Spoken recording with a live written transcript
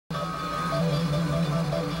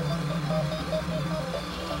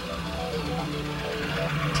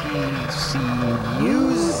TC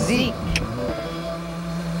Muzique.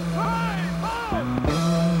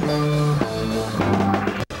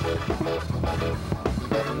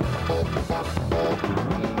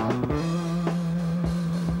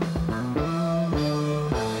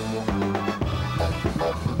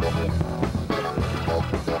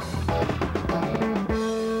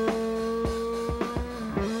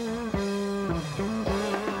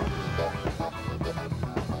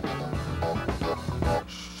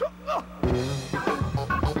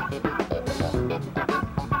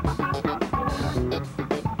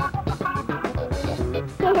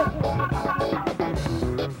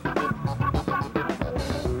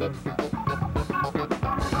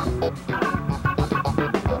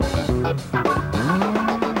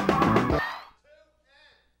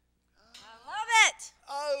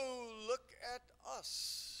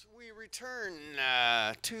 Return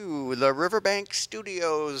to the Riverbank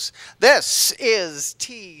Studios. This is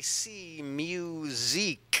TC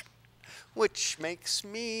Muzique, which makes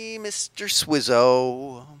me Mr.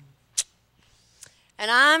 Swizzo.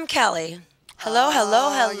 And I'm Kelly. Hello,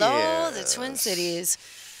 hello, hello, yes. The Twin Cities.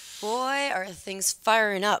 Boy, are things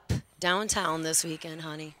firing up downtown this weekend,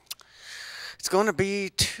 honey. It's going to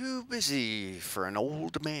be too busy for an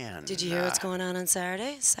old man. Did you hear what's going on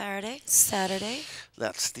Saturday? Saturday?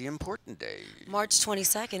 That's the important day. March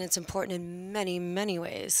 22nd. It's important in many, many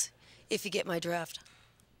ways, if you get my drift.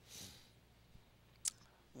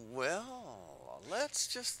 Well,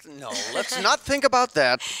 let's not think about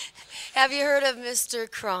that. Have you heard of Mr.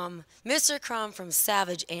 Crumb? Mr. Crumb from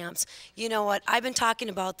Savage Amps. You know what? I've been talking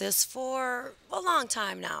about this for a long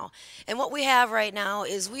time now. And what we have right now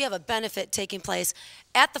is we have a benefit taking place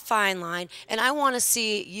at the Fine Line. And I want to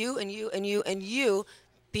see you and you and you and you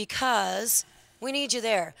because we need you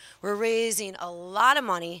there. We're raising a lot of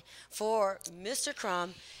money for Mr.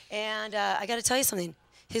 Crumb. And I got to tell you something.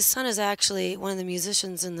 His son is actually one of the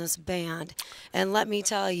musicians in this band. And let me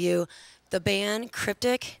tell you, the band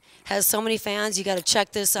Cryptic has so many fans. You got to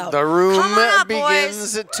check this out. The room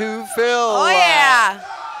begins to fill. Oh yeah.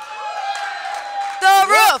 The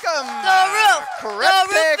roof. Welcome, the roof. The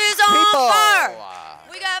Cryptic roof is on people. fire.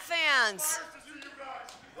 We got fans.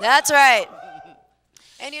 That's right.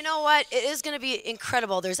 And you know what? It is going to be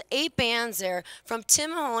incredible. There's 8 bands there, from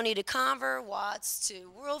Tim Mahoney to Conver Watts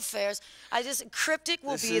to World Fairs. Cryptic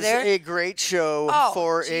will be there. This is a great show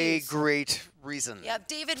for a geez. great reason. Yep,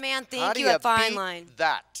 David Mann, thank you at Fine Line.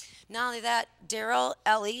 That. Not only that, Daryl,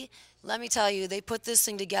 Ellie, let me tell you, they put this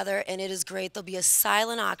thing together, and it is great. There'll be a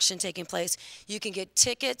silent auction taking place. You can get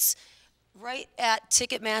tickets right at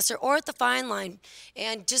Ticketmaster or at the Fine Line,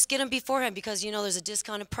 and just get them beforehand because, you know, there's a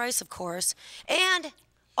discounted price, of course. And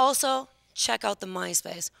also, check out the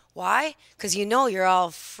MySpace. Why? Because you know you're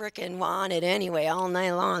all frickin' wanted anyway all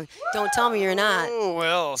night long. Don't tell me you're not. Oh,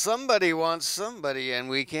 well, somebody wants somebody, and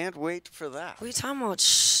we can't wait for that. What are you talking about?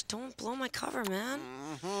 Shh, don't blow my cover, man.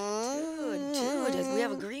 Dude, we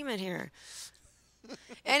have agreement here.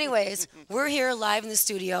 Anyways, we're here live in the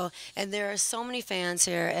studio, and there are so many fans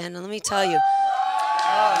here, and let me tell you.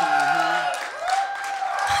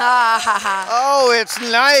 Oh, it's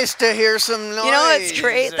nice to hear some noise. You know what's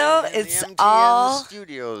great, though? It's all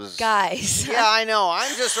studios. guys. Yeah, I know.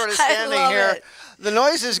 I'm just sort of standing I love here. it. The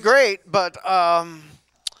noise is great, but,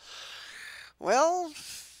 well,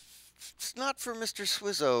 it's not for Mr.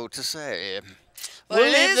 Swizzo to say. But we'll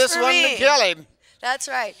it leave is this for one me. to Kelly. That's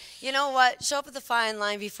right. You know what? Show up at the Fine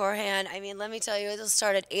Line beforehand. I mean, let me tell you, it'll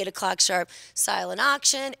start at 8 o'clock sharp. Silent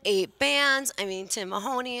auction, 8 bands. I mean, Tim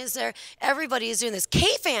Mahoney is there. Everybody is doing this.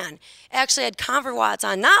 K-Fan actually had Conver Watts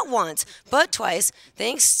on not once, but twice.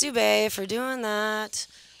 Thanks to Bay for doing that.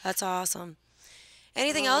 That's awesome.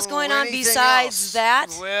 Anything else going on besides that?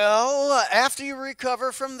 Well, after you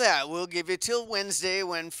recover from that, we'll give you till Wednesday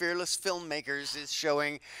when Fearless Filmmakers is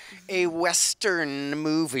showing a Western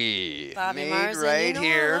movie Bobby made Marsden, right you know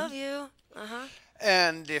here. I love you.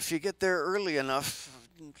 And if you get there early enough,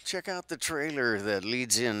 check out the trailer that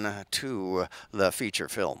leads in to the feature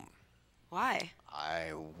film. Why?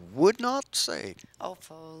 I would not say. Oh,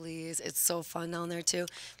 please. It's so fun down there, too.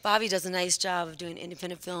 Bobby does a nice job of doing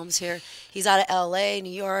independent films here. He's out of L.A.,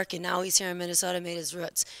 New York, and now he's here in Minnesota, made his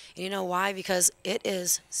roots. And you know why? Because it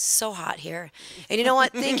is so hot here. And you know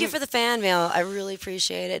what? Thank you for the fan mail. I really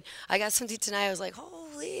appreciate it. I got something tonight. I was like,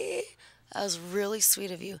 holy, that was really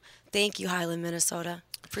sweet of you. Thank you, Highland, Minnesota.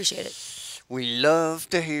 Appreciate it. We love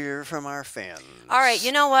to hear from our fans. All right,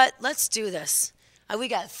 you know what? Let's do this. We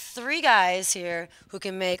got 3 guys here who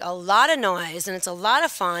can make a lot of noise, and it's a lot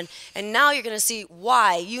of fun. And now you're going to see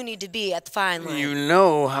why you need to be at the Fine Line. You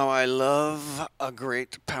know how I love a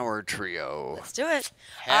great power trio. Let's do it.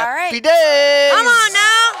 Happy All right. days! Come on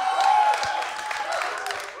now.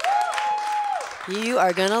 You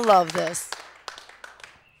are going to love this.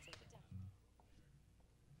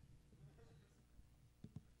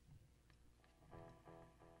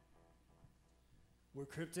 We're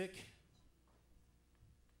Cryptic,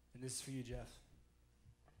 and this is for you, Jeff.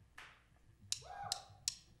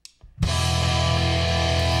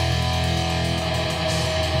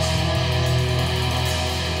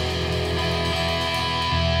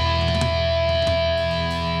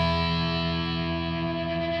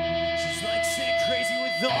 She's like sick, crazy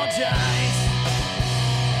with all dies.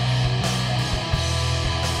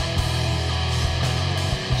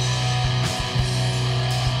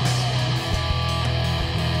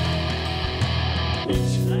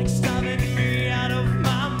 She likes starving me out of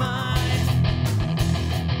my mind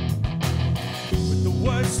with the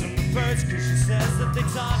words of the birds, 'cause she says that they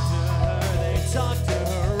talk to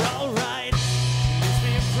her alright. She leaves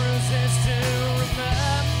me bruises to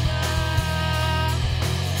remember.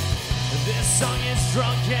 This song is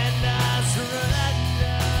drunk and I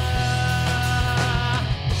surrender.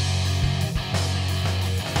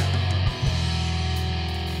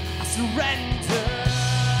 I surrender.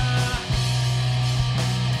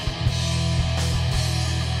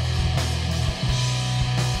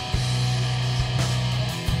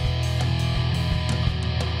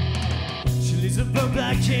 She's a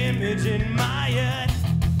black image in my head.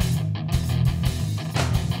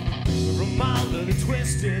 From all of the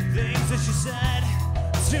twisted things that she said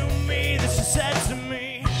to me, that she said to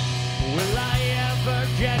me. Will I ever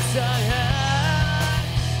get to her?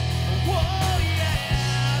 Oh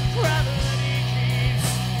yeah, gravity keeps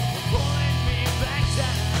pulling me back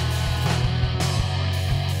down.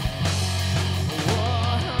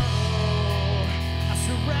 Whoa, I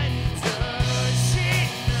surrender. She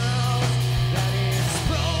knows that it's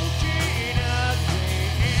broken ugly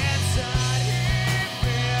inside. It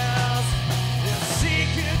feels if she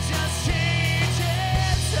could just change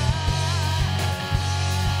inside.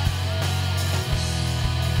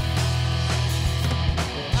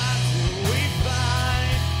 How do we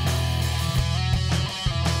find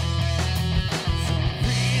some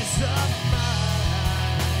peace of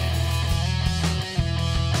mind?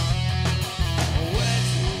 Where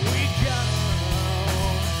do we go?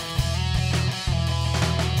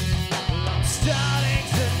 I'm starting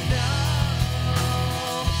to know.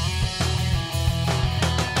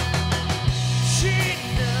 She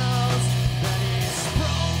knows that it's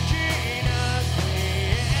broken ugly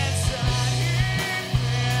inside. It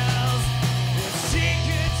feels if she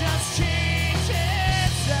could just change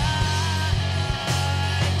inside.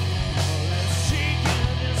 If she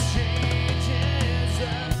could just change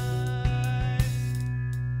inside.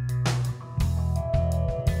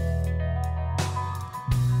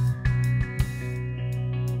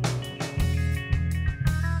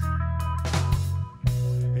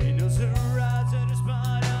 He knows the rides are just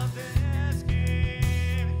part of this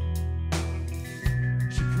game.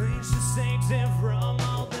 She claims to save him from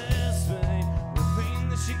all this pain, the pain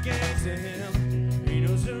that she gave to him. He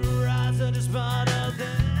knows the rides are just part of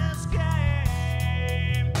this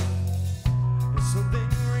game. It's something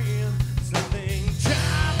real, something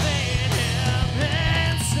driving him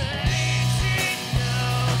insane. She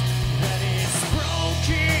knows that it's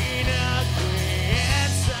broken ugly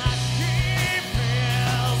inside. He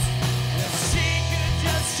feels if she could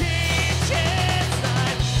just change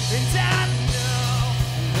inside. And I know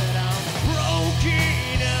that I'm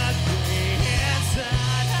broken ugly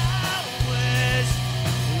inside. I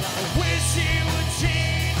wish she would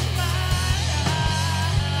change my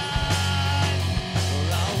mind.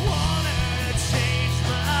 Well, I want her to change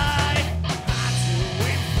mine. How do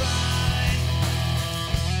we find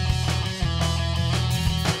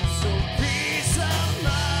some peace of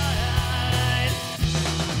mind?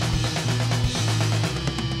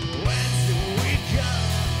 When do we go?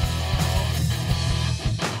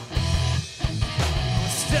 I'm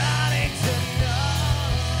starting to know.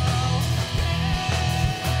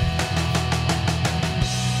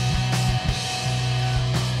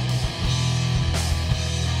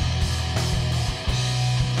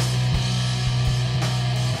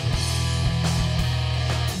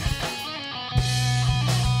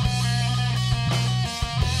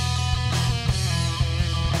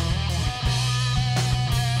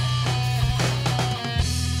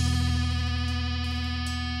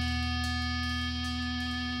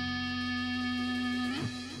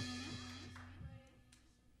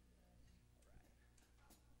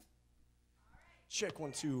 Check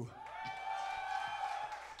 1, 2.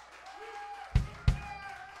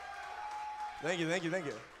 Thank you, thank you, thank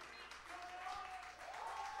you.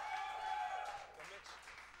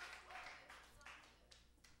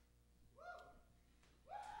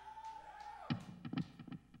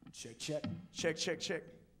 Check, check, check, check, check.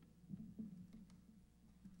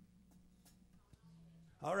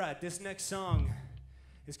 All right, this next song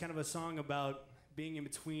is kind of a song about being in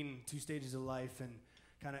between two stages of life and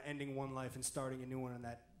kind of ending one life and starting a new one in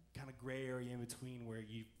that kind of gray area in between where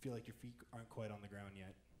you feel like your feet aren't quite on the ground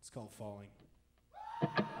yet. It's called Falling.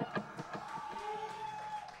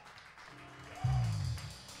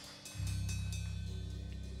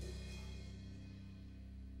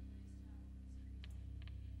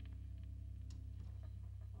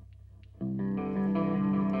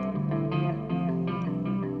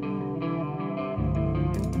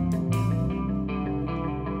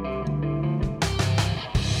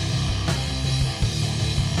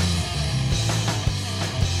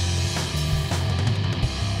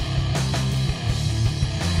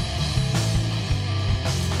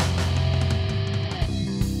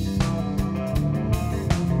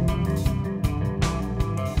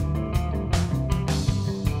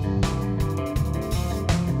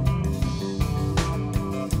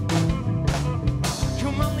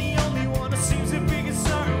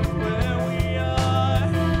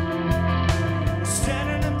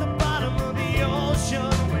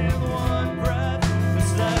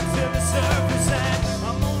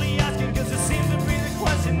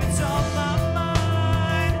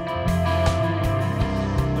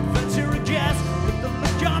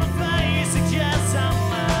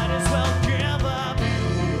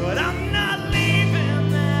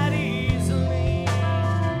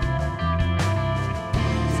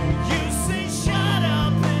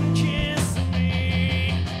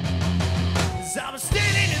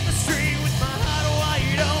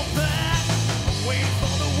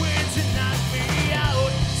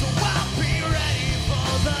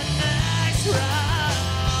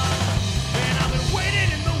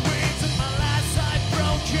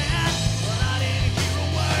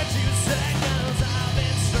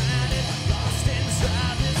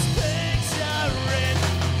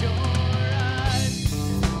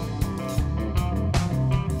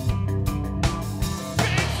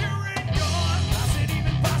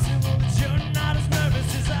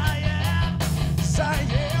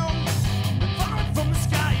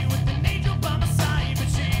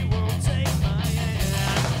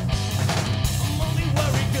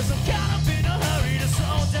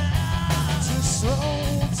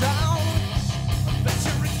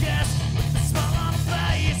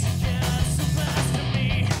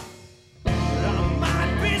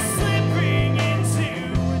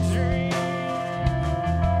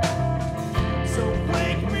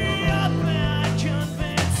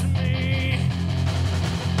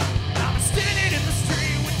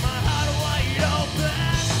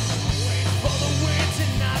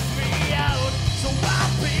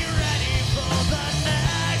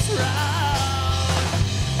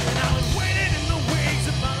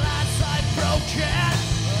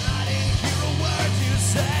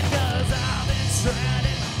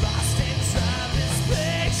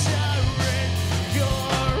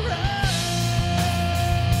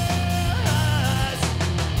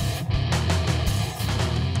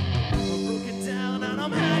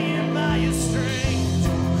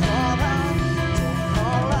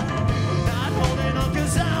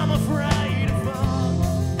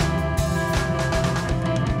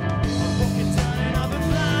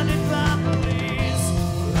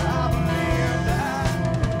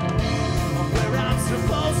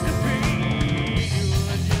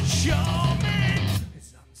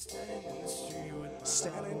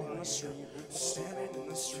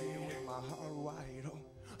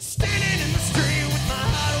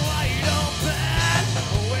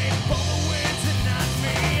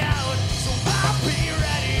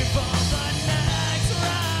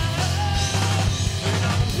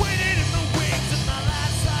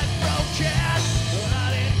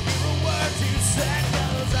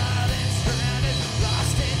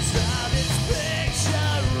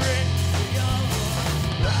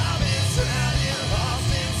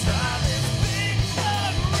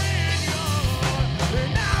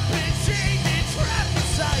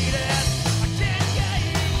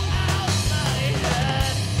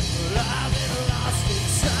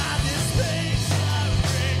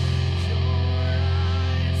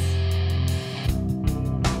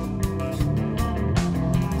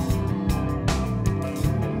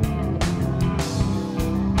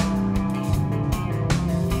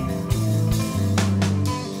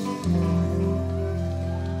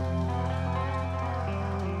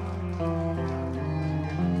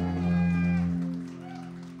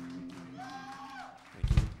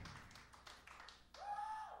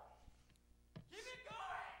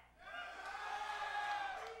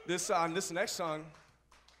 This next song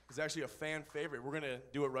It's actually a fan favorite. We're gonna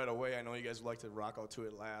do it right away. I know you guys would like to rock out to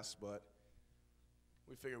it last, but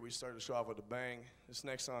we figured we'd start the show off with a bang. This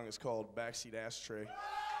next song is called Backseat Ashtray.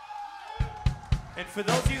 And for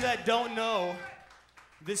those of you that don't know,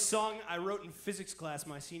 this song I wrote in physics class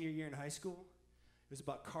my senior year in high school. It was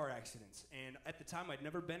about car accidents. And at the time, I'd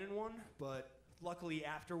never been in one, but luckily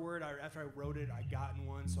afterward, after I wrote it, I got in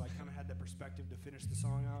one, so I kind of had that perspective to finish the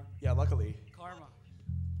song out. Yeah, luckily. Karma.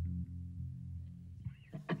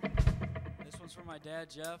 This one's for my dad,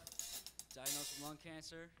 Jeff. Diagnosed with lung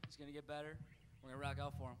cancer. He's gonna get better. We're gonna rock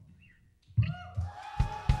out for him.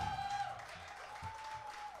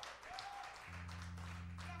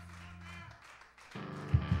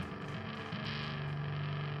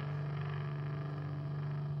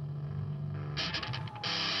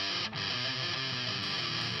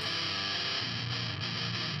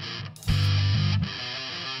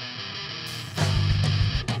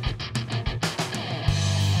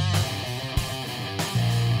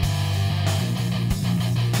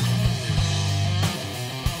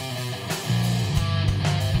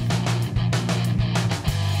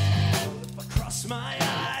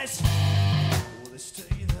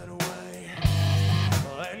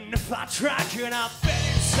 Tracking up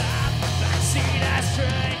inside the backseat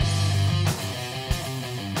ashtray.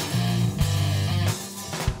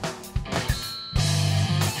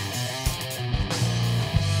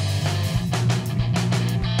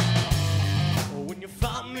 When you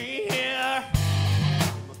found me here,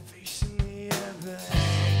 my face in the air,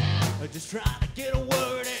 babe. I just try to get a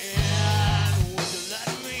word in. Would you let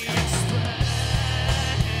me explain?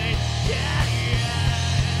 Yeah,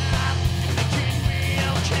 yeah. Making me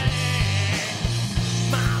okay.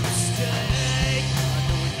 My mistake. I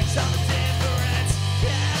know it makes all the difference.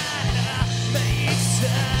 Yeah, makes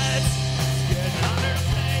sense. It's getting harder to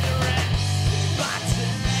pay the rent. Day by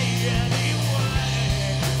day, anyway.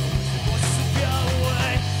 Who's supposed to go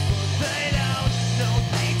away? But they don't. No,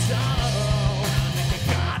 they don't. I think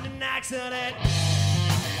I got an accident.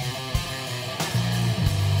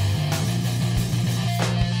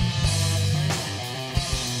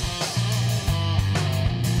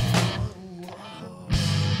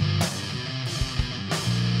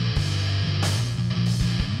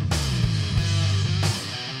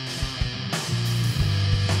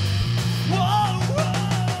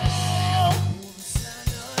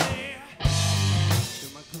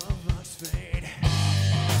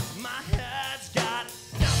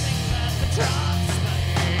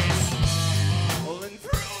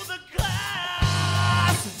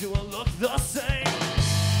 The same.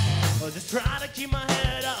 Or just try to keep my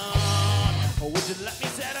head up. Or would you let me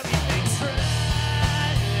set everything straight?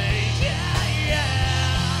 Yeah,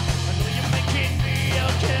 yeah. I know you're making me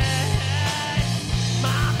okay.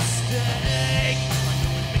 My mistake. I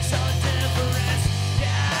know it makes all the difference.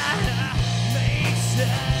 Yeah, makes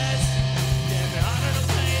sense. Getting harder to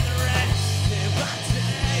pay the rent. Day by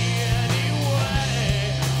day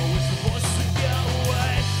anyway. Always supposed to go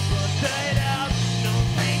away, but they don't. No,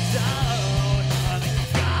 they don't. I think you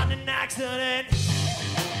got an accident.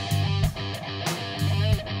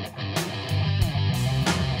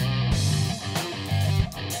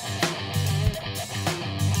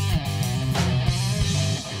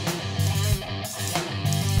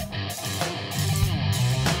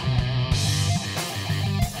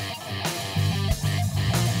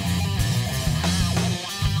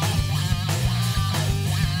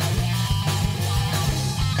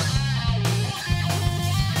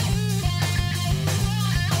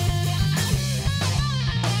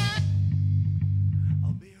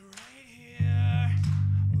 I'll be right here,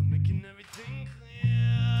 making everything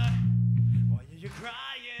clear. Why are you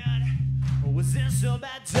crying? Or was this so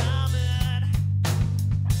bad timing?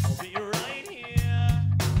 I'll be right here,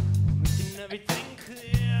 making everything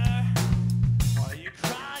clear. Why are you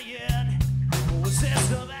crying? Or was this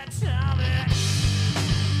so bad timing?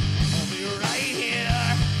 I'll be right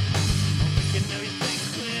here, making everything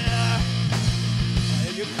clear. Why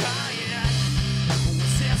are you crying? Or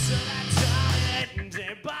was this so bad timing?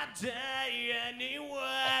 Day by day anyway.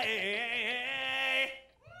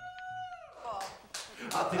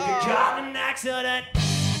 I think I got an accident.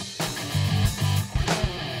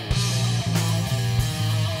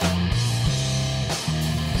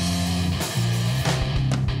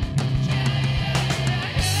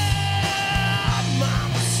 My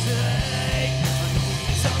mistake. I know it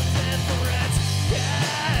makes all the difference.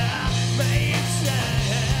 Yeah, makes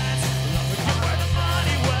sense. I forget where the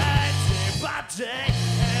money went. Day by day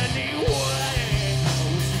anyway. I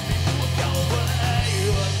wish you people would go away,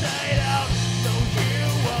 but they don't. No, you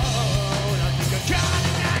won't. I think I got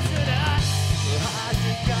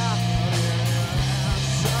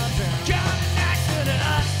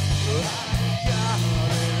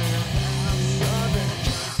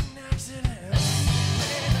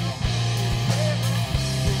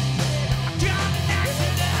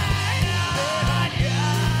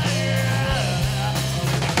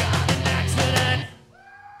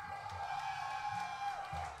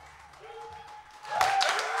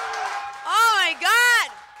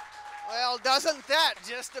Well, doesn't that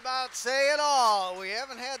just about say it all? We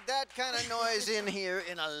haven't had that kind of noise in here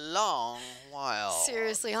in a long while.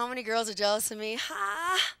 Seriously, how many girls are jealous of me?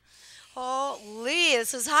 Ha! Holy,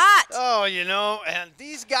 this is hot. Oh, you know, and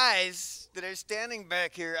these guys that are standing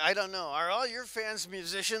back here, I don't know, are all your fans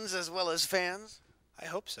musicians as well as fans? I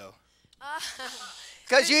hope so.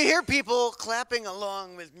 Because you hear people clapping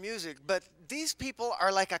along with music, but these people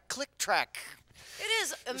are like a click track. It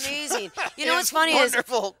is amazing. You know what's It's funny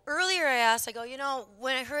wonderful. is earlier I asked, I go, you know,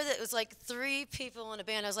 when I heard that it was like 3 people in a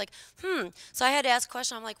band, I was like, So I had to ask a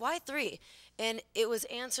question. I'm like, why 3? And it was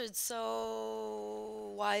answered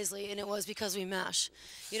so wisely, and it was because we mesh.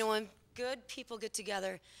 You know, when good people get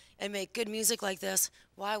together and make good music like this,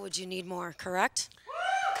 why would you need more, correct?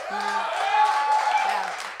 Yeah.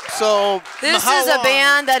 So This how is a long-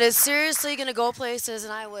 band that is seriously going to go places,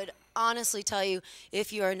 and I would honestly tell you,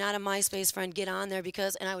 if you are not a MySpace friend, get on there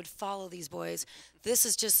and I would follow these boys. This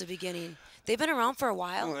is just the beginning. They've been around for a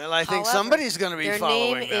while. Well, I think However, somebody's gonna be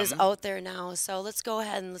following Their name is them. out there now, so let's go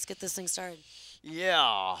ahead and let's get this thing started.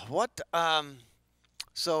 Yeah. What?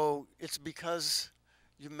 So it's because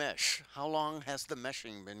you mesh. How long has the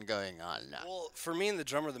meshing been going on now? Well, for me and the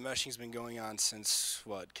drummer, the meshing's been going on since,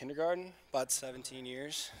 kindergarten? About 17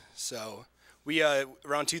 years. So we,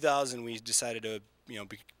 around 2000, we decided to,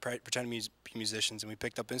 pretend to be musicians, and we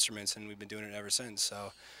picked up instruments, and we've been doing it ever since.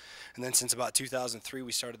 So, and then since about 2003,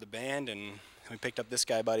 we started the band, and we picked up this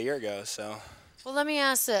guy about a year ago, so. Well, let me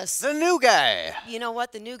ask this. The new guy. You know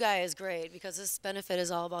what? The new guy is great because this benefit is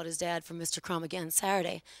all about his dad from Mr. Crumb again,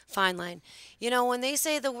 Saturday, Fine Line. You know, when they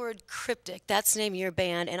say the word Cryptic, that's the name of your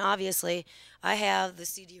band, and obviously I have the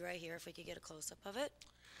CD right here, if we could get a close-up of it.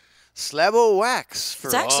 Slabo Wax for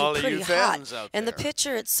It's actually all of pretty you hot. fans out And there. the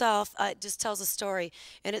picture itself just tells a story,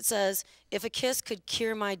 and it says, if a kiss could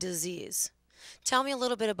cure my disease. Tell me a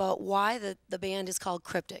little bit about why the band is called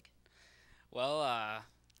Cryptic. Well,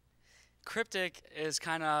 Cryptic is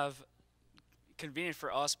kind of convenient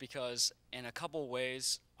for us because in a couple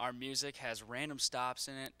ways our music has random stops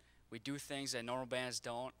in it. We do things that normal bands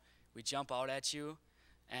don't. We jump out at you,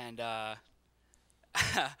 and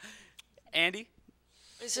Andy?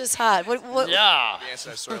 It's just hot. What, Yeah. The answer to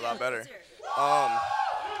that story a lot better.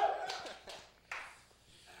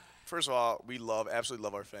 First of all, we absolutely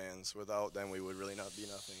love our fans. Without them, we would really not be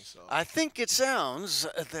nothing. So I think it sounds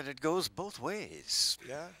that it goes both ways.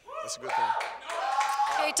 yeah, that's a good thing.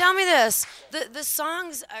 Okay, tell me this. The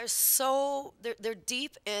songs are so, they're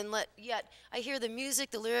deep, and yet I hear the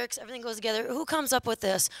music, the lyrics, everything goes together. Who comes up with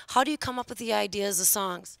this? How do you come up with the ideas, the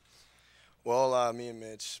songs? Well, me and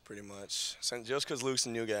Mitch, pretty much. Just because Luke's a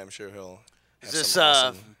new guy, I'm sure he'll have Is this, some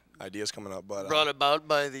awesome ideas coming up. But Brought about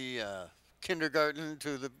by the kindergarten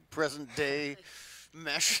to the present day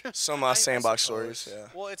mesh. some I sandbox suppose. stories. Yeah.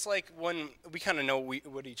 Well, it's like when we kind of know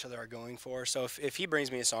what each other are going for. So if he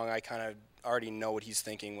brings me a song, I kind of already know what he's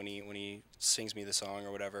thinking when he sings me the song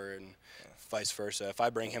or whatever, and vice versa. If I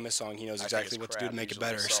bring him a song, he knows I think exactly it's what to do to crap make it usually,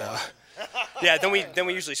 better. so- So yeah, then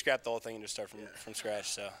we usually scrap the whole thing and just start from scratch.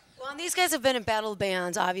 So Well, and these guys have been in battle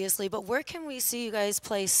bands, obviously, but where can we see you guys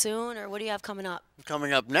play soon, or what do you have coming up?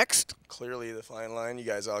 Coming up next, Clearly, the Fine Line. You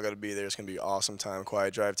guys all got to be there. It's gonna be an awesome time.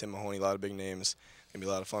 Quiet Drive, Tim Mahoney, a lot of big names. Gonna be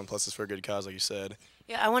a lot of fun. Plus, it's for a good cause, like you said.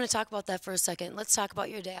 Yeah, I want to talk about that for a second. Let's talk about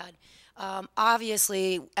your dad.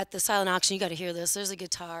 Obviously, at the silent auction, you got to hear this. There's a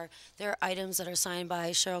guitar. There are items that are signed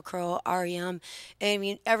by Sheryl Crow, REM. I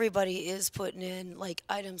mean, everybody is putting in like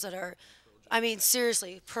items that are, I mean,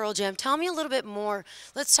 seriously, Pearl Jam. Tell me a little bit more.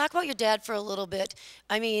 Let's talk about your dad for a little bit.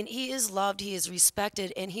 I mean, he is loved, he is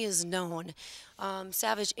respected, and he is known.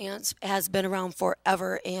 Savage Ants has been around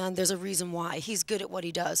forever, and there's a reason why. He's good at what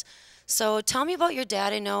he does. So tell me about your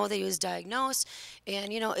dad. I know that he was diagnosed,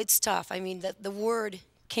 and, you know, it's tough. I mean, the word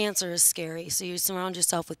cancer is scary, so you surround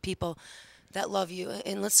yourself with people that love you,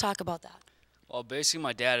 and let's talk about that. Well, basically,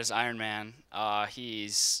 my dad is Iron Man.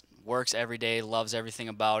 He's works every day, loves everything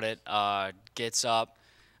about it, gets up,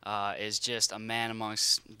 is just a man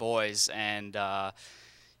amongst boys, and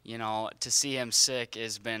you know, to see him sick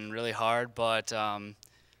has been really hard, but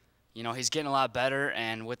you know, he's getting a lot better,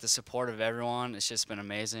 and with the support of everyone, it's just been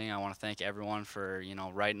amazing. I want to thank everyone for, you know,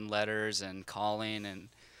 writing letters and calling and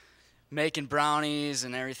making brownies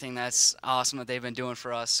and everything. That's awesome that they've been doing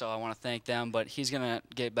for us, so I want to thank them. But he's going to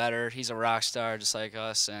get better. He's a rock star just like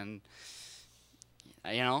us, and,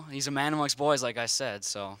 you know, he's a man amongst boys, like I said,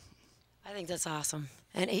 so. I think that's awesome.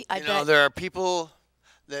 And I you know, bet there are people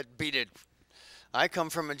that beat it. I come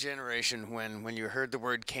from a generation when you heard the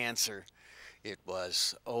word cancer, it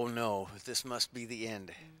was, oh no, this must be the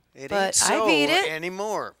end. It But ain't so I beat it.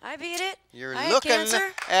 anymore. I beat it. You're I had looking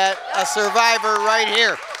cancer. at a survivor right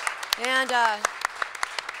here. And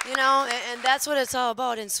You know, and that's what it's all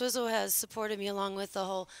about. And Swizzle has supported me along with the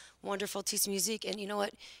whole wonderful TC Muzique. And you know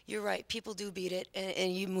what? You're right. People do beat it,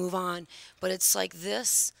 and you move on. But it's like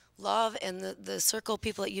this love and the circle of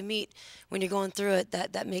people that you meet when you're going through it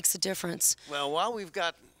that makes a difference. Well, while we've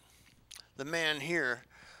got the man here,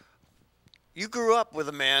 you grew up with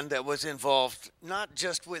a man that was involved not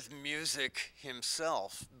just with music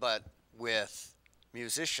himself, but with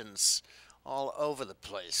musicians all over the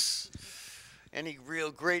place. Any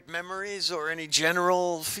real great memories or any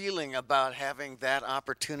general feeling about having that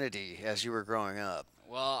opportunity as you were growing up?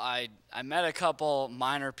 Well, I met a couple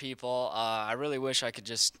minor people. I really wish I could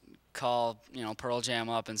just call Pearl Jam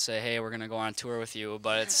up and say, hey, we're gonna go on tour with you,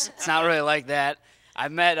 but it's not really like that. I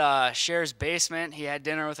met Cher's Basement. He had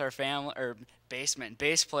dinner with our family, or Basement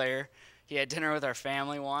bass player. He had dinner with our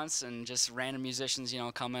family once, and just random musicians,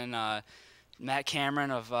 come in. Matt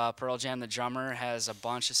Cameron of Pearl Jam, the drummer, has a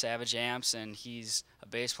bunch of Savage amps, and he's a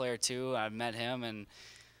bass player too. I've met him, and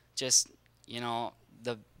just,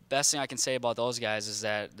 the best thing I can say about those guys is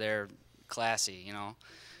that they're classy,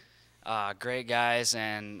 great guys,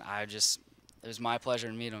 and it was my pleasure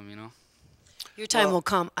to meet them, Your time will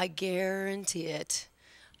come. I guarantee it.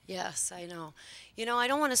 Yes, I know. I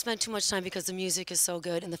don't want to spend too much time because the music is so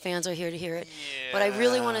good and the fans are here to hear it. Yeah. But I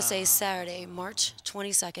really want to say Saturday, March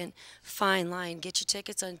 22nd, Fine Line. Get your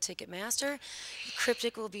tickets on Ticketmaster.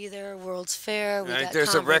 Cryptic will be there, World's Fair. We got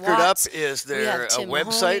There's a Conver record Watts. up. Is We there have a Tim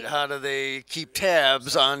website? Mahoney. How do they keep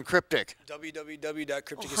tabs on Cryptic?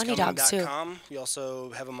 www.crypticiscoming.com. We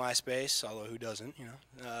also have a MySpace, although who doesn't,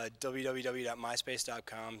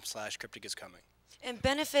 www.myspace.com/crypticiscoming. And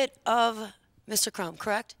benefit of Mr. Crumb,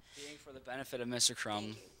 correct? Being for the benefit of Mr.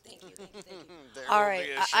 Crumb. Thank you. There All will right,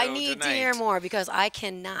 be a I show need to tonight. hear more because I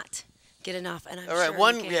cannot get enough, and I'm All right, sure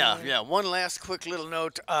one you can't either. one last quick little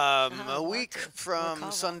note. A week from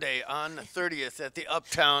call Sunday, on the 30th, at the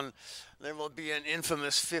Uptown, there will be an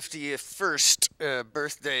infamous 51st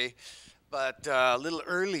birthday. But a little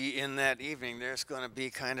early in that evening, there's going to be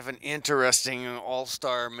kind of an interesting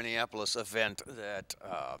all-star Minneapolis event that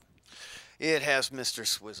it has Mr.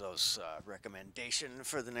 Swizzo's recommendation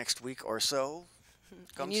for the next week or so.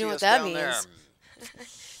 Come And you see know what us that down there.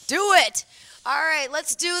 means. Do it! All right,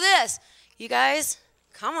 let's do this. You guys,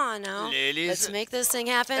 come on now. Ladies Let's make this thing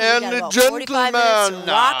happen. We and got the about 45 minutes to gentlemen.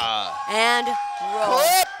 rock and roll.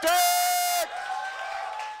 Cryptic!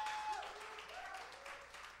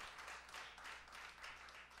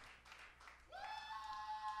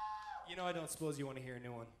 I don't suppose you want to hear a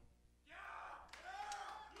new one.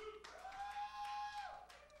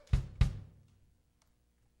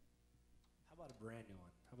 How about a brand new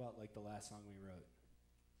one? How about like the last song we wrote?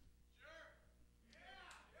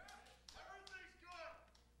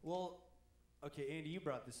 Well, okay, Andy, you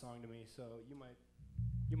brought this song to me, so you might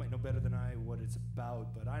know better than I what it's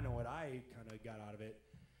about, but I know what I kind of got out of it.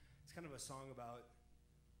 It's kind of a song about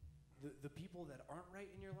the people that aren't right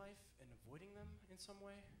in your life and avoiding them in some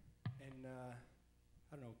way, and I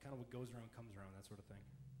don't know, kind of what goes around comes around, that sort of thing.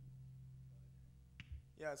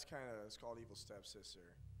 Yeah, it's called Evil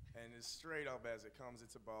Stepsister. And as straight up as it comes,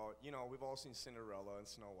 it's about, we've all seen Cinderella and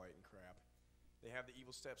Snow White and crap. They have the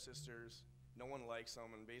evil stepsisters, no one likes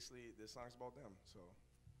them, and basically this song's about them, so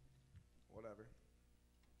whatever.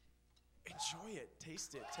 Enjoy it,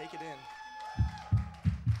 taste it, take it in.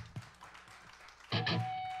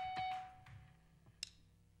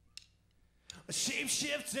 A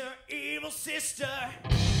shapeshifter, evil sister.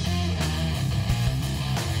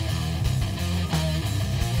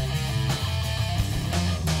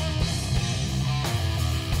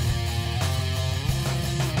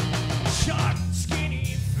 Sharp,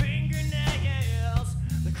 skinny fingernails.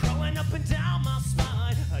 They're crawling up and down my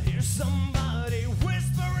spine. I hear somebody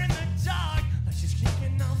whisper in the dark, like she's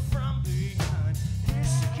kicking off from behind. Here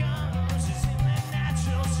she comes, she's in that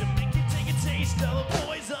natural. She'll make you take a taste of a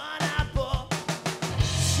poison apple.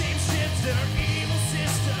 Shapeshifter, evil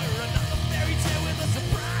sister.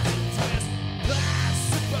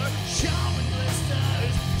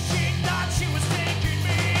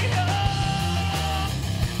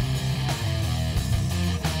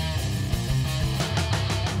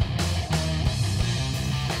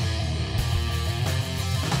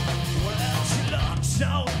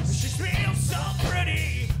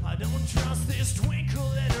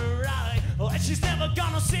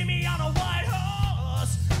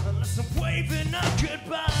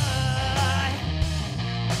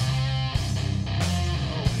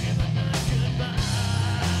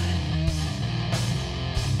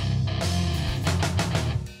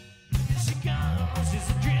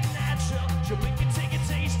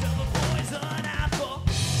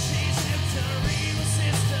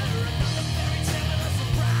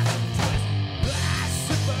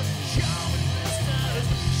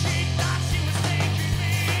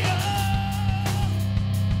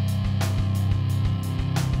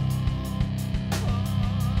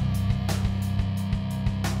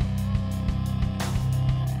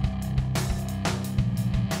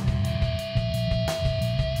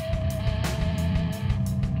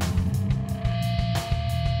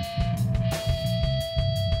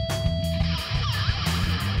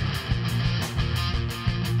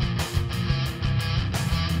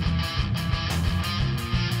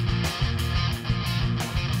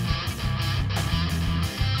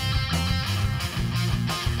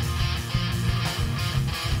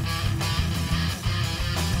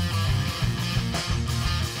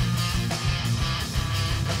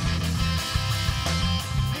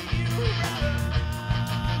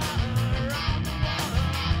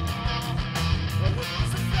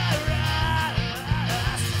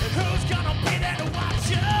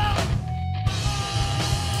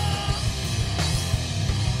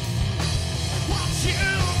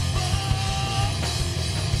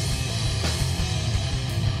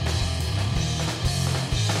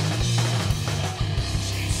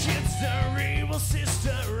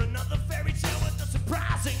 sister, another fairy tale with a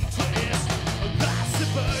surprising twist. A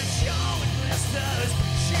gossiper showing blisters.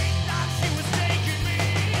 She thought she was taking me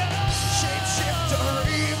up. Shapeshifter,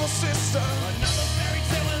 evil sister. Another fairy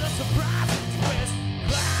tale with a surprising twist.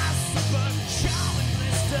 Gossiper showing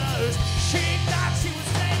blisters. She thought she was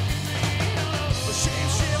taking me up.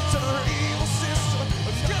 Shapeshifter, evil sister.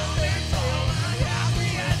 Coming for my happy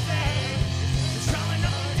ending. Crawling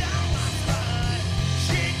up and down my spine.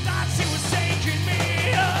 She thought she was taking me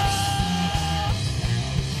up.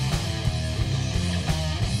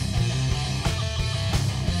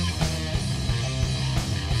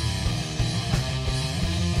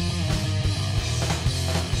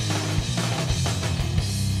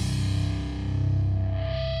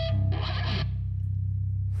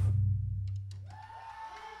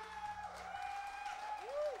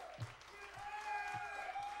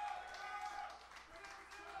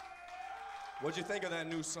 What'd you think of that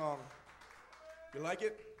new song? You like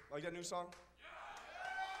it? Like that new song?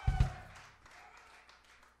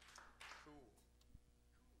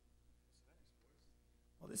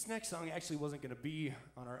 Well, this next song actually wasn't going to be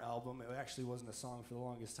on our album. It actually wasn't a song for the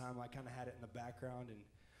longest time. I kind of had it in the background, and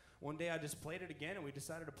one day I just played it again, and we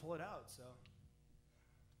decided to pull it out. So,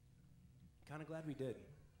 kind of glad we did.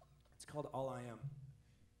 It's called All I Am.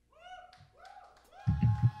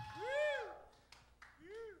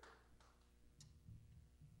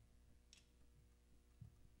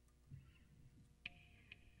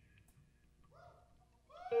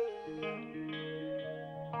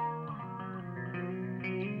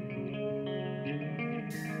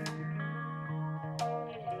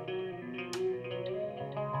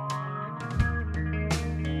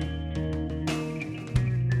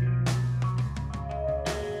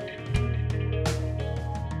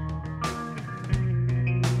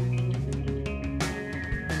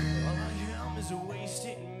 All I am is a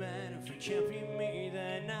wasted man. If you can't be me,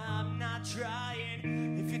 then I'm not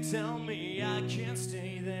trying. If you tell me I can't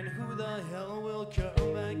stay, then who the hell will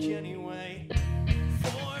come back anyway?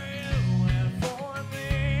 For you and for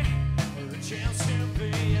me, or a chance to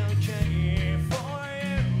be okay. For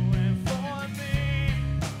you and for me,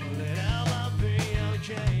 let I'll be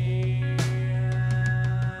okay.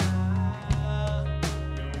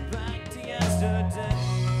 Go back to yesterday.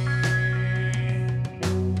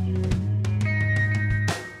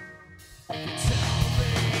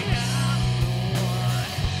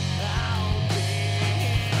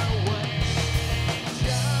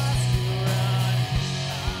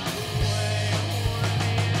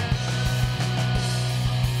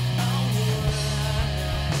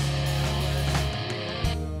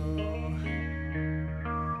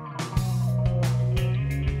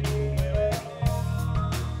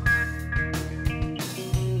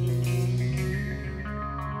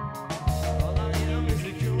 All I am is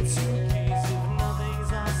a cold suitcase. If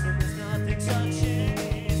nothing's awesome, there's nothing touching.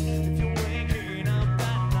 If you're waking up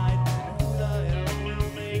at night, then who the hell will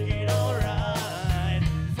make it alright?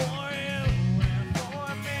 For you and for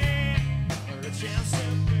me, or a chance to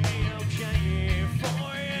be okay.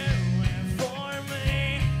 For you and for me,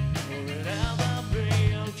 or it'll be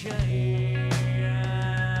okay.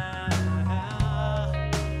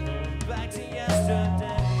 Back to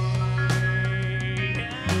yesterday.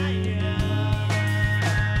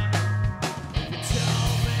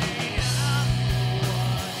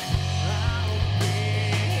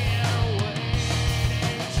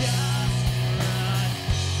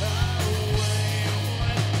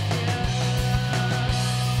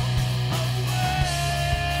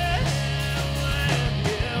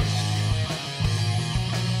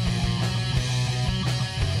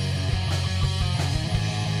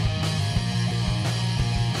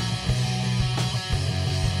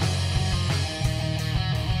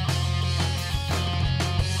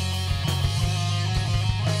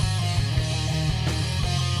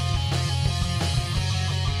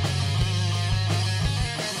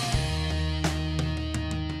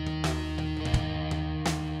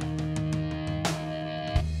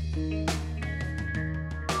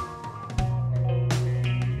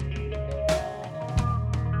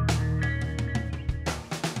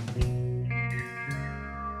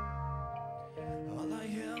 All I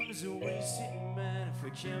am is a wasted man. If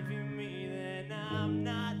it can't be me, then I'm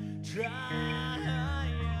not trying.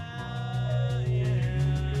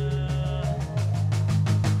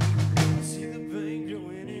 I see the pain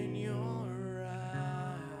growing in your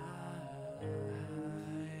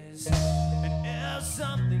eyes. And if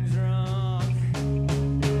something's wrong,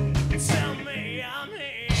 tell me I'm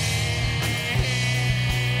here.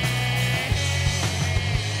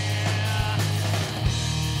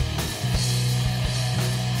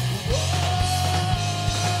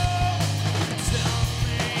 Tell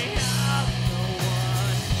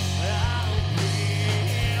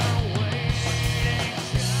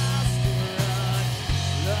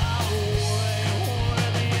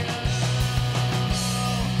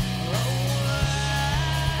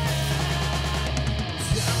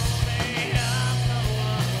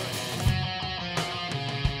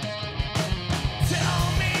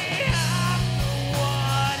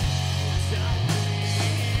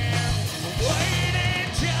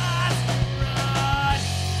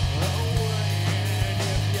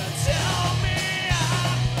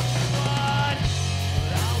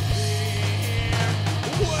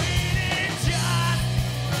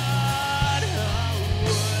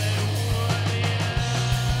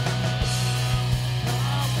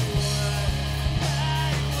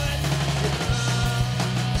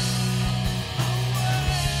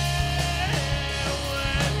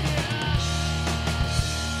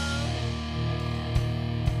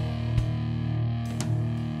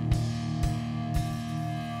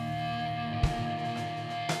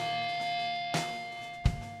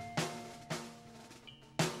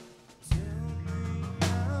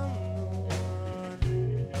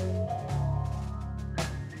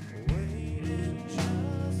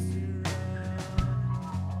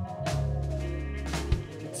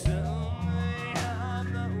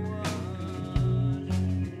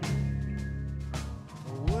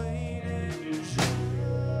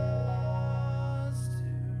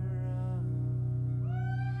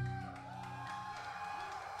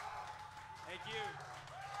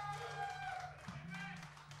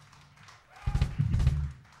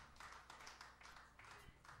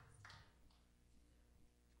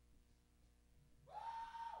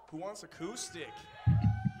Who wants acoustic?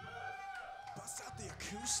 Bust out the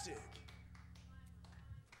acoustic.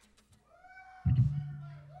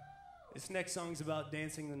 This next song's about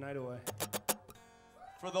dancing the night away.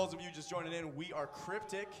 For those of you just joining in, we are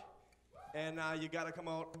Cryptic. And you got to come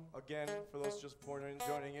out again. For those just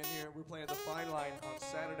joining in here, we're playing at the Fine Line on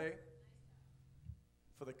Saturday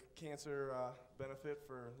for the cancer benefit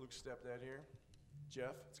for Luke's stepdad here,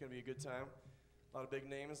 Jeff. It's going to be a good time. A lot of big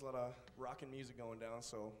names, a lot of rockin' music going down.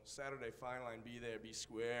 So Saturday, Fine Line, be there, be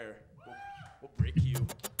square. We'll break you.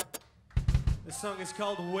 This song is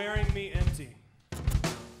called Wearing Me Empty.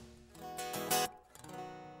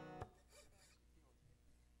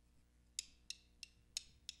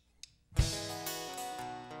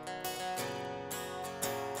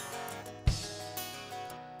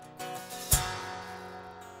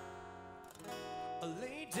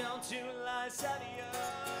 To lies out of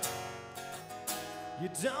you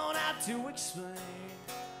don't have to explain.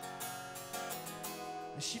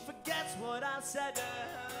 She forgets what I said to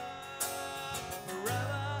her.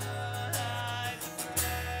 Forever hides her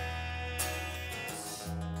face.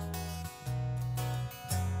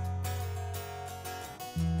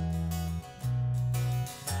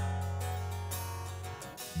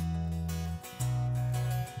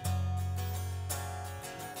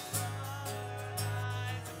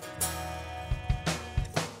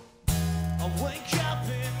 I wake up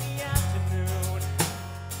in the afternoon.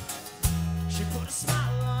 She put a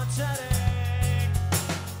smile on today,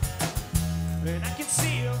 and I can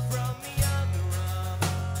see her from the other room.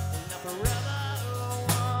 And now forever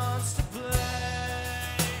wants to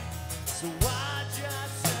play. So I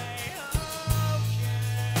just say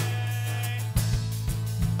okay,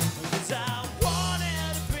 'cause I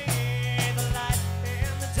wanted to be the light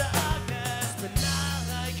in the darkness, but not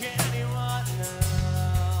like anyone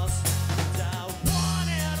else. 'Cause I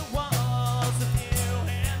wanted to waltz with you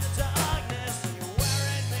in the darkness, and you're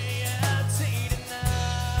wearing me empty tonight.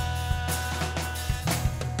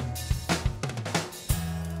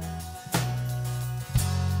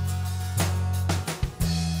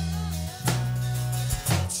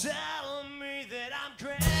 Tell me that I'm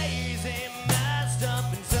crazy, messed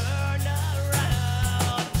up and turned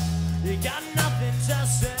around. You got nothing to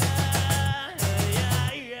say.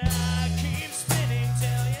 Keep spinning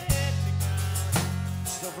till you hit the ground.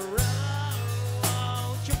 So forever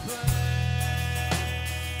won't you play?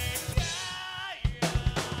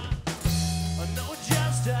 I know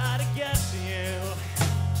just how to get to you,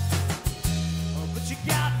 but you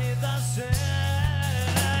got me the same.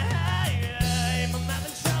 I'm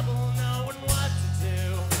having trouble knowing what to do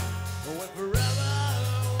when forever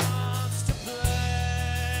wants to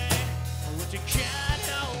play. But you can't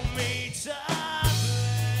help me to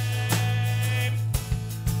blame,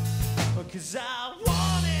 'cause I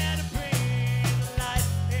wanted to be the light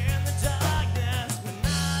in the darkness, but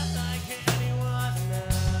not like anyone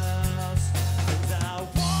else. 'Cause I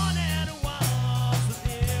wanted to waltz with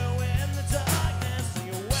you in the darkness, and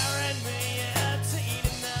you're wearing me empty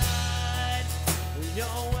tonight.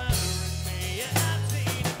 You're wearing me empty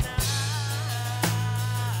tonight.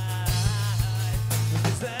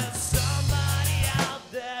 Because there's somebody out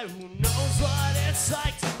there who knows what it's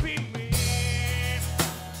like to be me.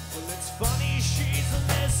 Well, it's funny she's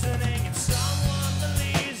listening, and someone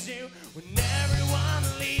believes you when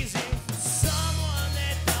everyone leaves you for someone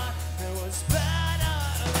they thought that was better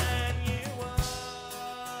than you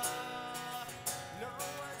are. No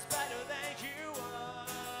one's better than you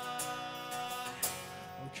are.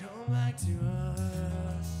 Oh, come back to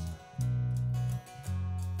us.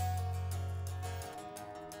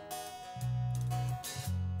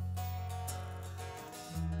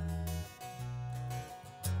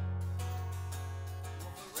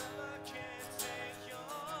 Forever can't take your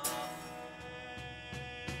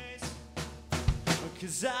place.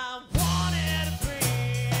 'Cause I wanted to be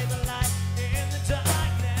the light in the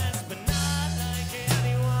darkness, but not like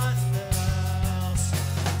anyone else.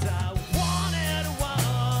 'Cause I wanted to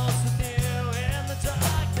waltz with you in the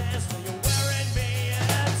darkness, but you're wearing me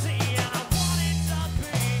empty. And I wanted to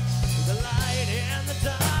be the light in the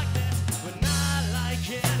darkness, but not like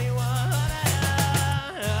anyone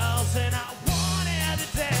else. And I wanted to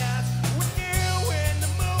dance with you in the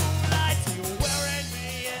moonlight, you're wearing me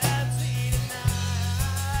empty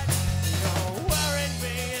tonight.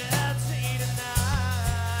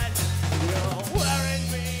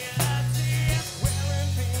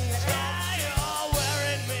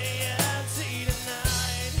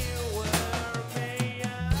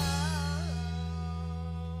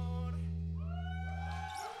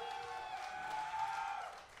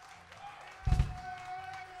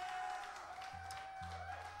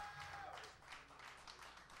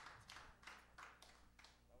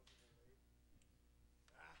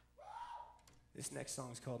 This next song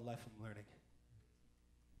is called Life I'm Learning.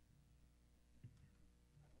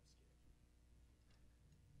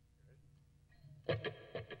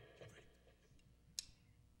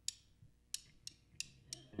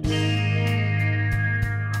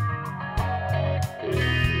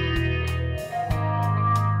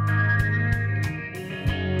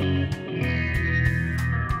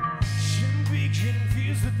 Shouldn't be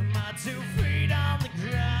confused with my 2 feet on the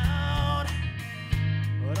ground,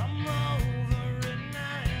 but I'm over it now.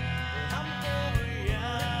 I'm over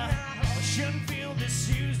ya. I shouldn't feel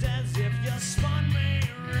disused as if you spun me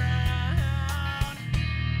around,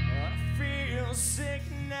 but I feel sick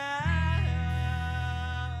now.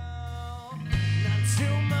 Not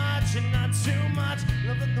too much and not too much,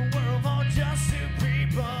 loving the world for just 2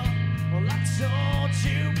 people. Well, I told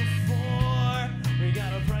you before, we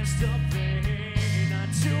got a price to pay. Not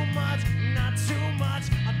too much, not too much.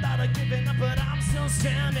 I thought of giving up, but I'm still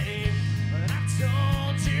standing. But I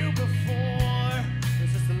told you before,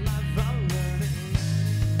 this is the life I'm learning.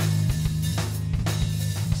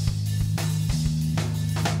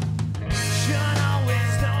 Should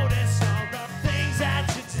always notice all the things that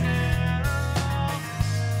you do,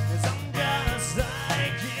 'cause I'm just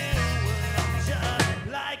like you, I'm just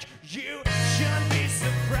like you. Shouldn't be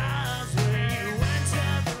surprised when you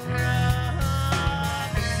enter the room,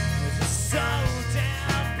 'cause it's so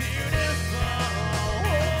damn beautiful.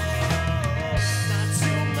 Not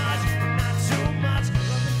too much, not too much,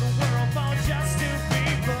 loving the world for just 2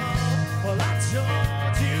 people. Well, I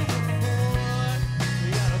told you before, we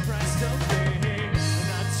got a price to pay.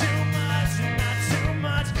 Not too much, not too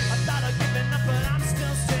much. I thought of giving up, but I'm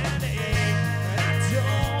still standing. And I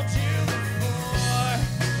told you before,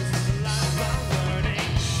 this is the life I'm learning.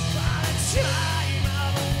 By the time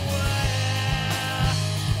I'm aware,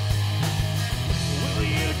 will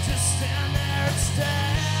you just stand there and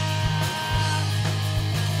stare?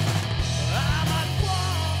 I might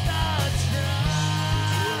walk the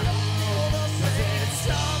track, 'cause it's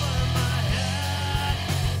over my head,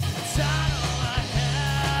 it's out of my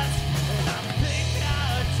head, and I think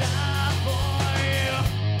I'd die for you.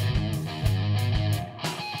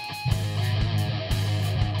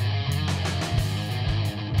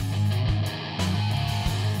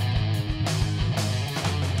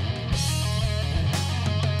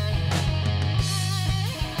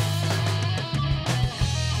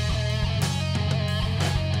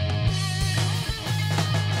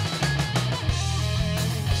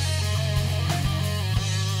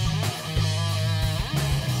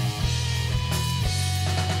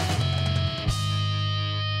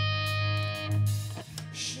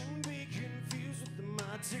 Shouldn't be confused with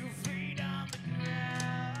my 2 feet on the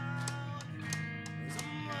ground, 'cause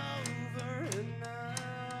I'm over it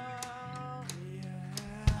now,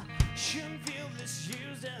 yeah. Shouldn't feel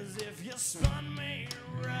misused as if you spun me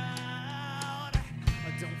around. I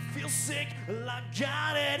don't feel sick, well, I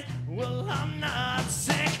got it, well, I'm not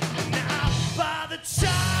sick now. By the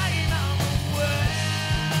time I'm aware,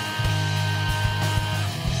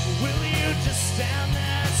 will you just stand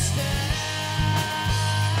there and stare?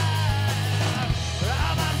 I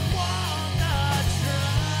might want the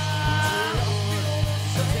track,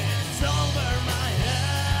 'cause it's over my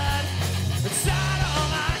head, it's out of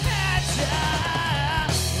my head, yeah.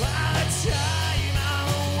 By the time I'm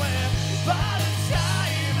aware, by the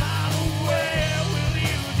time I'm aware, will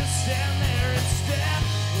you just stand there and stare?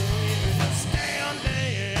 Will you just stand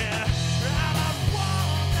there? I might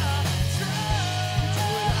want the track,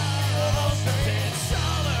 it's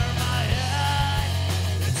over my head,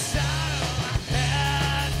 it's out of my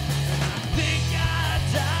head, and I think I'd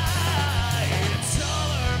die. It's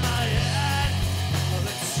over my head, well,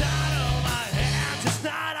 it's out of my hands, it's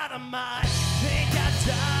not out of my. Think I'd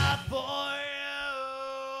die for you.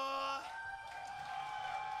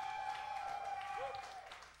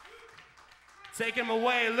 Take him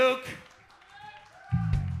away, Luke.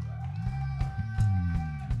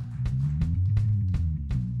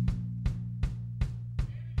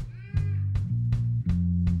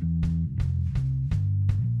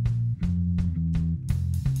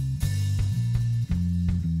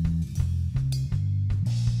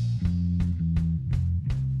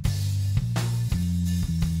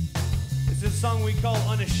 This is a song we call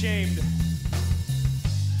Unashamed.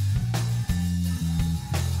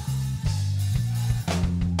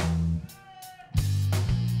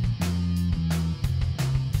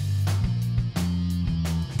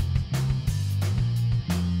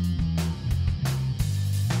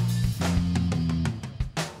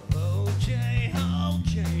 Okay,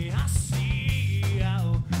 okay, I see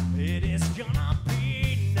how it is gonna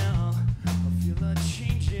be now. I feel a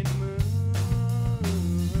changing mood.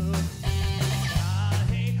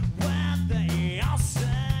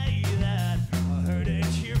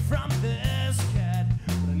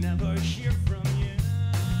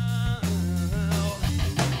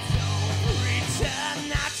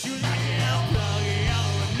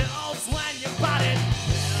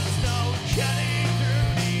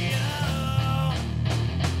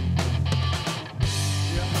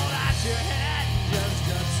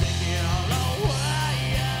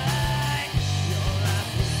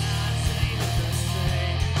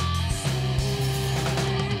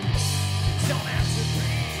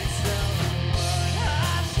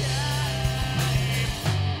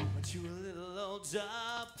 loads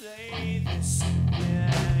up, play this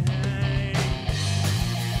game.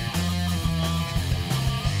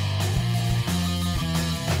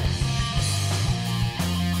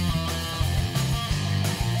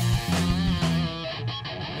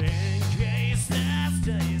 In case last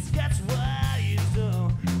days, that's what you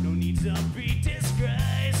do. No need to be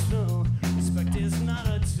disgraceful. Respect is not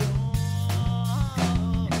a toy.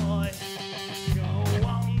 Go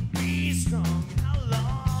on, be strong. How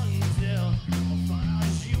long till I find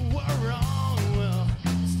out you were wrong? Well,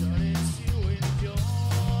 started to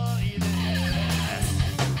enjoy this.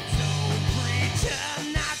 Don't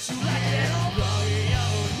pretend not to like it. Blow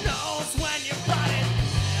your nose when you bought it.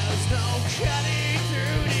 There's no cutting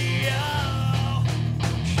through the air.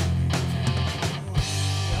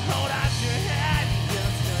 Hold out your head,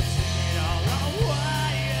 just touching it all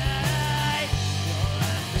away. You're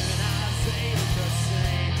laughing, I say the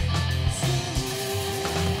same.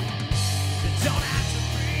 You don't have to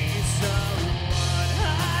be someone I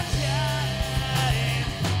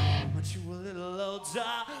want you a little older,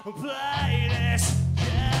 play this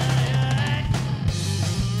game.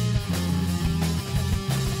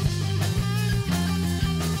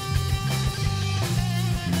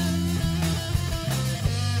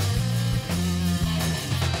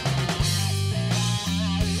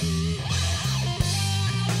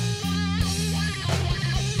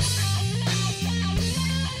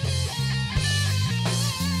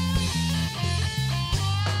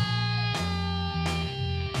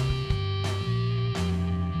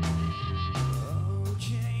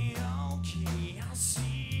 Okay, okay, I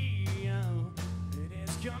see you. It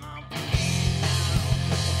is gonna be now.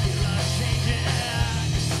 I feel like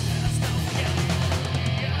changing. There's no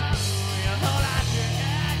getting you. You hold out your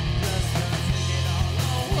head, just to take it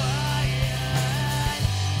all away.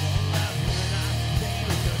 Don't laugh when I think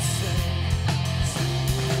the same.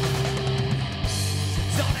 You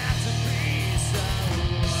don't have to be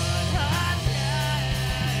someone I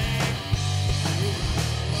can't.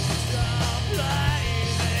 Stop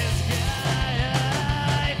playing this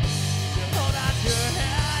game. You hold out your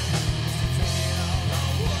hand, just to take it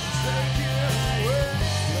all away.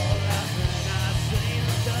 You're laughing, I say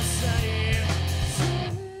the same.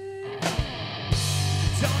 You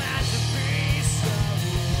don't have to be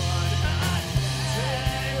someone I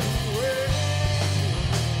can't.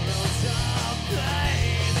 Stop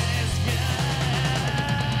playing this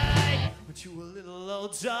game. But you a little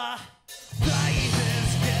older. Play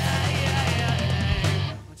this game.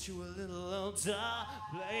 Want you a little older?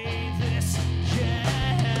 Play this game.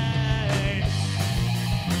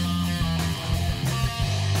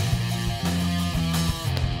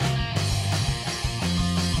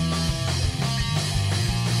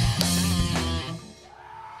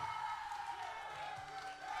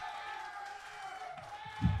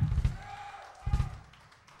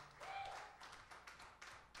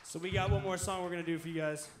 So we got one more song we're gonna do for you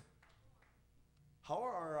guys. How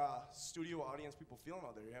are our studio audience people feeling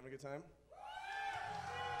out there? You having a good time?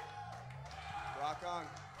 Rock on.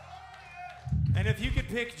 And if you could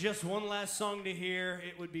pick just one last song to hear,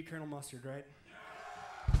 it would be Colonel Mustard, right?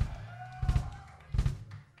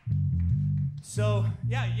 So,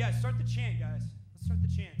 yeah, start the chant, guys. Let's start the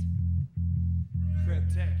chant.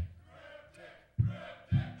 Cryptic.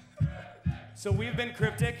 So we've been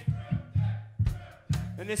Cryptic.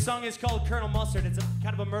 And this song is called Colonel Mustard. It's a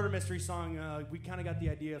kind of a murder mystery song. We kind of got the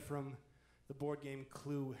idea from the board game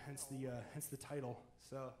Clue, hence the title.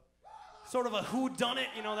 So, sort of a who done it,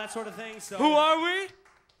 you know, that sort of thing. So, Who are we?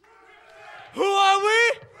 Who are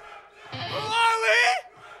we? Who are we?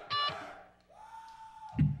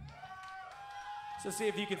 so see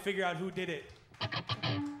if you can figure out who did it.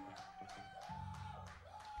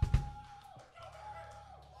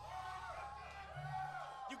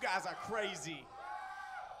 You guys are crazy.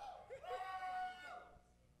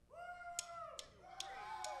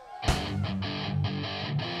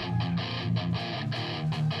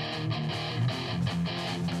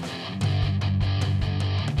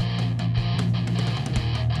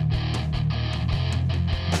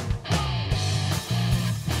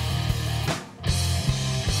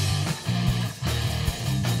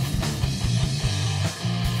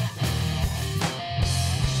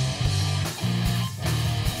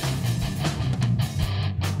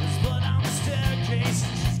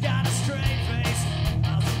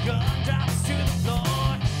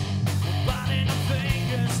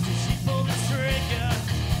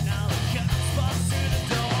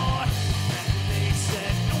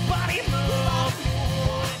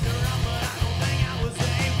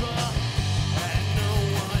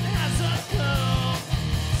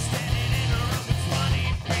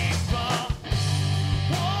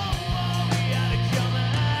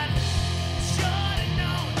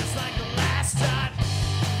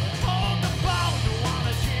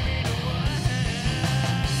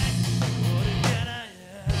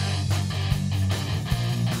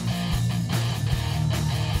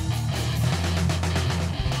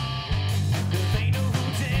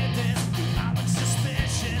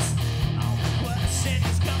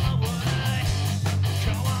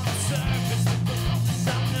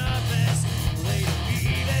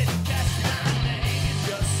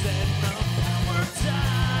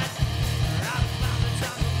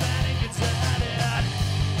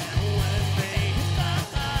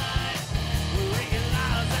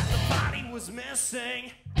 was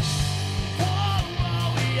missing. Whoa,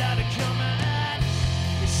 whoa, we had it coming.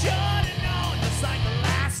 We should have known just like the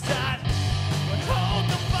last time. But hold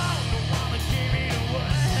the phone, don't wanna give it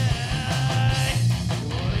away.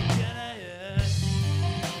 Wanna get it.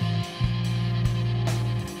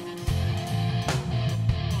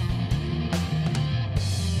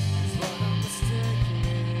 It's what I'm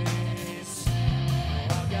mistaken. Oh,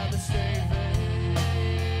 I got the straight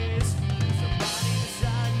face. There's a body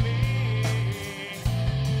inside me.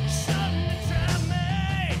 Shouldn't have tried me.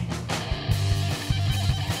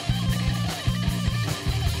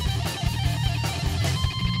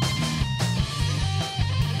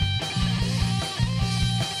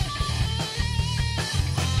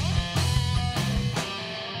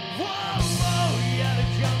 Whoa, whoa, you had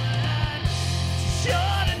it coming. Should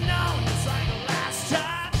have known just like the last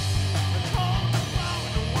time. But hold the phone,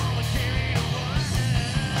 don't wanna give it away.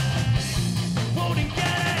 Wouldn't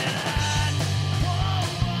get it. Whoa,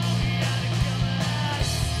 whoa, you had it coming.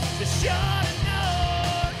 Just should have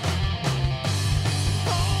known.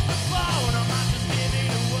 Hold the phone, I might just give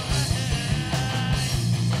it away.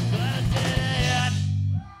 But I did.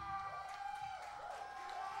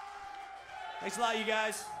 Thanks a lot, you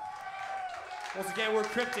guys. Once again, we're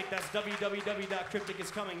Cryptic. That's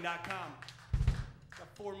www.crypticiscoming.com.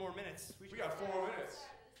 Got 4 more minutes. We got 4 more minutes.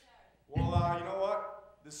 Well, you know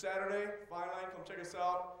what? This Saturday, Fine Line, come check us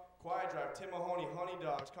out. Quiet Drive, Tim Mahoney, Honey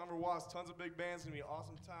Dogs, Conver Watts, tons of big bands. It's gonna be an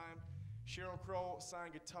awesome time. Cheryl Crow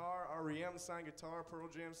signed guitar, REM signed guitar, Pearl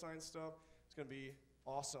Jam signed stuff. It's gonna be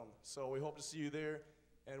awesome. So we hope to see you there.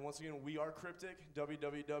 And once again, we are Cryptic,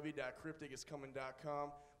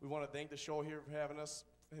 www.crypticiscoming.com. We want to thank the show here for having us.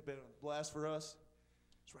 It's been a blast for us.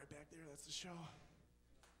 It's right back there. That's the show.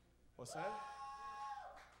 What's that?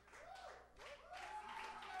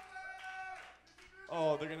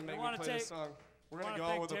 Oh, they're gonna make me play this song. We're gonna go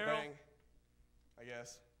out with a bang, I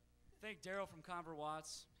guess. Thank Daryl from Conver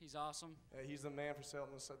Watts. He's awesome. Yeah, he's the man for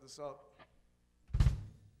helping us set this up.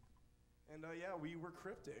 And yeah, we were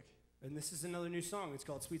Cryptic. And this is another new song. It's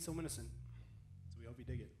called Sweet So Innocent. So we hope you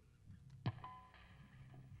dig it.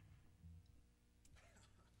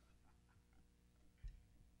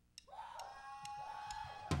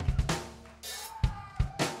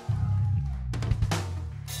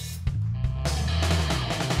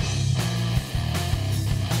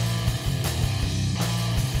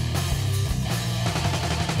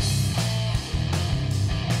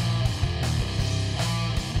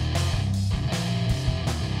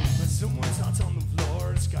 When someone's hot on the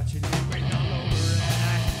floor, it's got your name written all over it.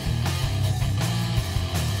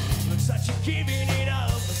 Looks like you're giving it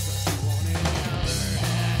up, looks like you wanted another.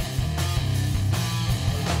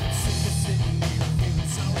 Sick of sitting here feeling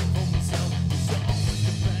sorry for myself. So always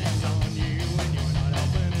depends on you and you're not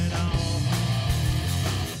helping at all.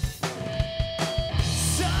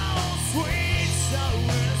 So sweet, so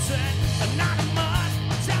innocent, and not much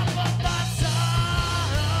top of my soul.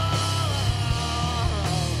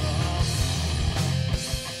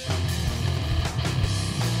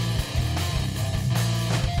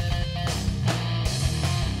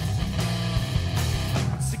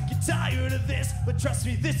 I'm sick and tired of this, but trust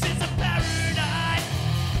me, this is a paradise.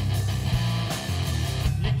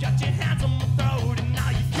 You got your hands on my throat, and now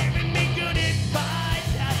you're giving me good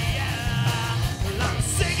advice. Yeah, yeah. Well, I'm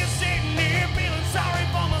sick of sitting here feeling sorry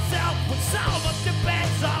for myself when so much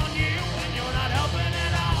depends on you, and you're not helping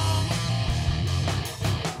at all.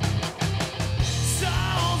 So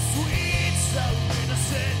sweet, so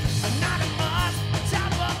innocent, and not much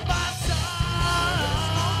top of my soul.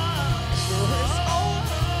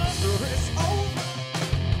 It's over.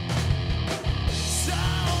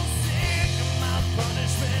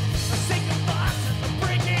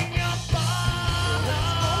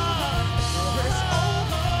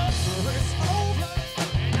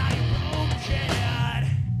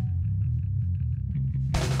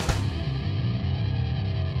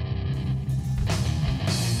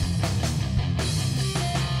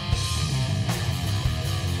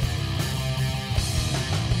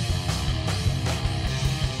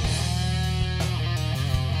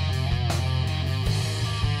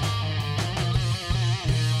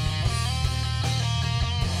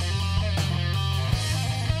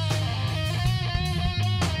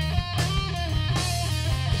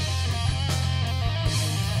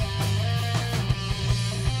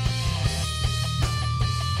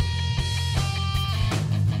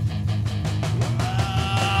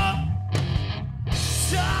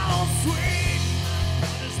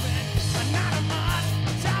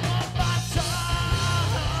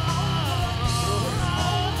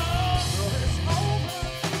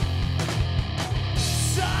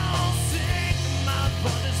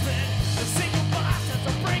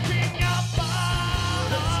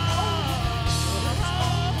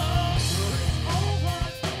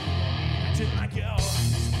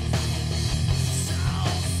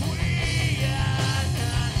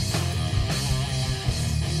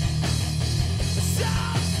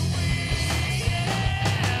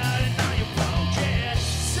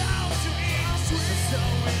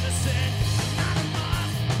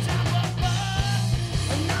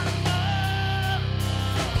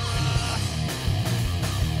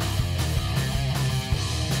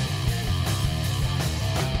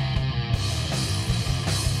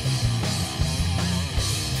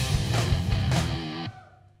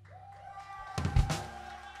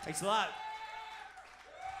 Thanks a lot.